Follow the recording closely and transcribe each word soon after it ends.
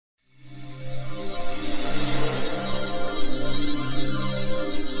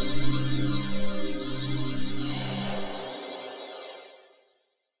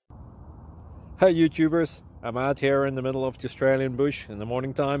Hey YouTubers, I'm out here in the middle of the Australian bush in the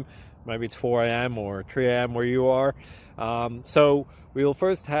morning time. Maybe it's 4 a.m. or 3 a.m. where you are. So we will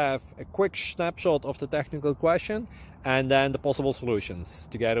first have a quick snapshot of the technical question and then the possible solutions,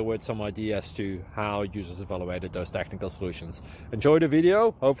 together with some ideas to how users evaluated those technical solutions. Enjoy the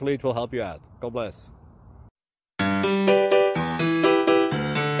video, hopefully it will help you out. God bless.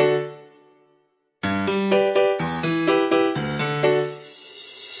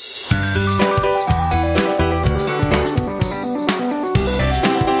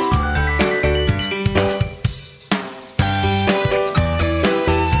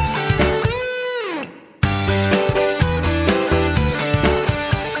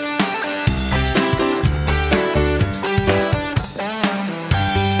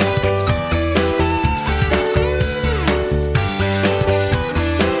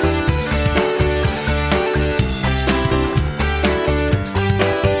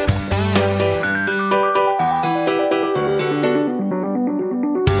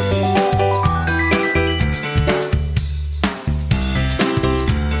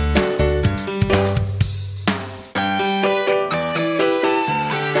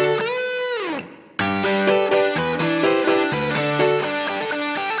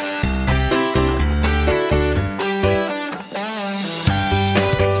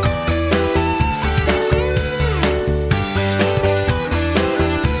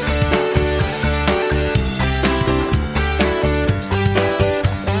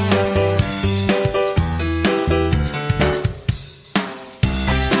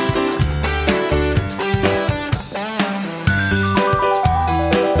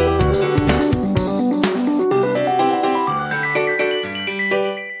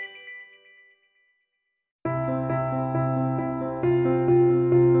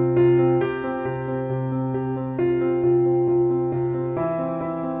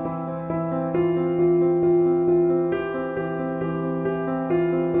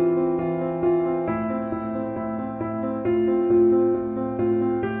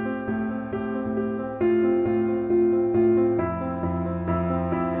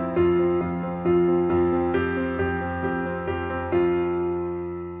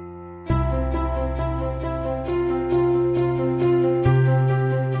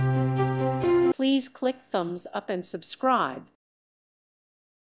 Please click thumbs up and subscribe.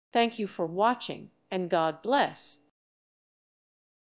 Thank you for watching, and God bless.